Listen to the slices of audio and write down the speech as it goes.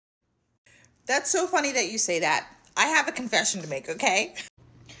That's so funny that you say that. I have a confession to make, okay?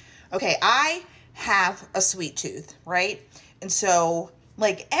 Okay, I have a sweet tooth, right? And so,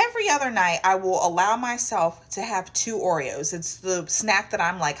 like, every other night, I will allow myself to have 2 Oreos. It's the snack that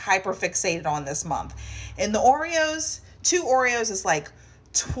I'm, like, hyper fixated on this month. And the Oreos, 2 Oreos is, like,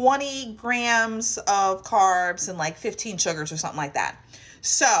 20 grams of carbs and, like, 15 sugars or something like that.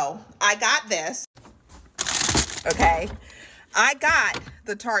 So, I got this, okay? I got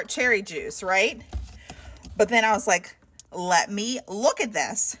the tart cherry juice, right? But then I was like, let me look at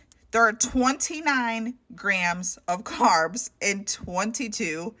this. There are 29 grams of carbs and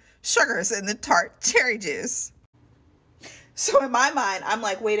 22 sugars in the tart cherry juice. So in my mind, I'm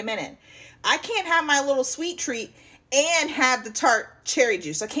like, wait a minute. I can't have my little sweet treat and have the tart cherry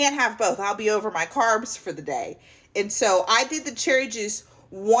juice. I can't have both. I'll be over my carbs for the day. And so I did the cherry juice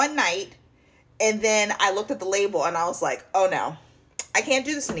one night. And then I looked at the label and I was like, oh no, I can't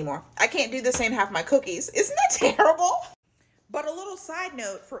do this anymore. I can't do this and have my cookies. Isn't that terrible? But a little side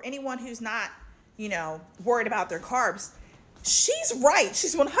note for anyone who's not, worried about their carbs. She's right.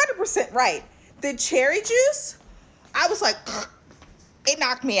 She's 100% right. The cherry juice, I was like, it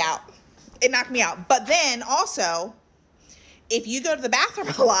knocked me out. It knocked me out. But then also, if you go to the bathroom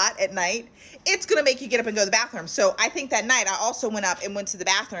a lot at night, it's going to make you get up and go to the bathroom. So I think that night I also went up and went to the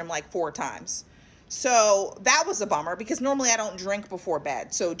bathroom like 4 times. So that was a bummer because normally I don't drink before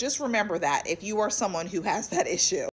bed. So just remember that if you are someone who has that issue.